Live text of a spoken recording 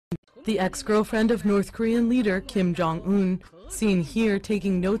The ex-girlfriend of North Korean leader Kim Jong-un, seen here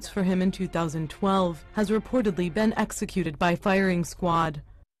taking notes for him in 2012, has reportedly been executed by firing squad.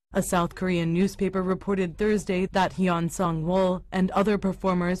 A South Korean newspaper reported Thursday that Hyon Song Wol and other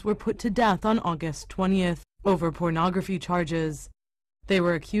performers were put to death on August 20th over pornography charges. They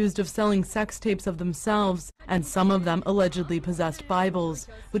were accused of selling sex tapes of themselves, and some of them allegedly possessed Bibles,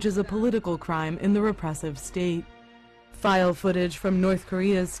 which is a political crime in the repressive state. File footage from North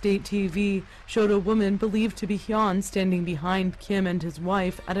Korea's state TV showed a woman believed to be Hyon standing behind Kim and his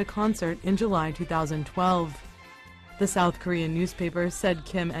wife at a concert in July 2012. The South Korean newspaper said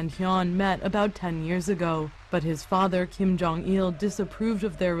Kim and Hyon met about 10 years ago, but his father Kim Jong-il disapproved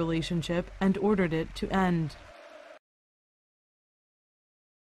of their relationship and ordered it to end.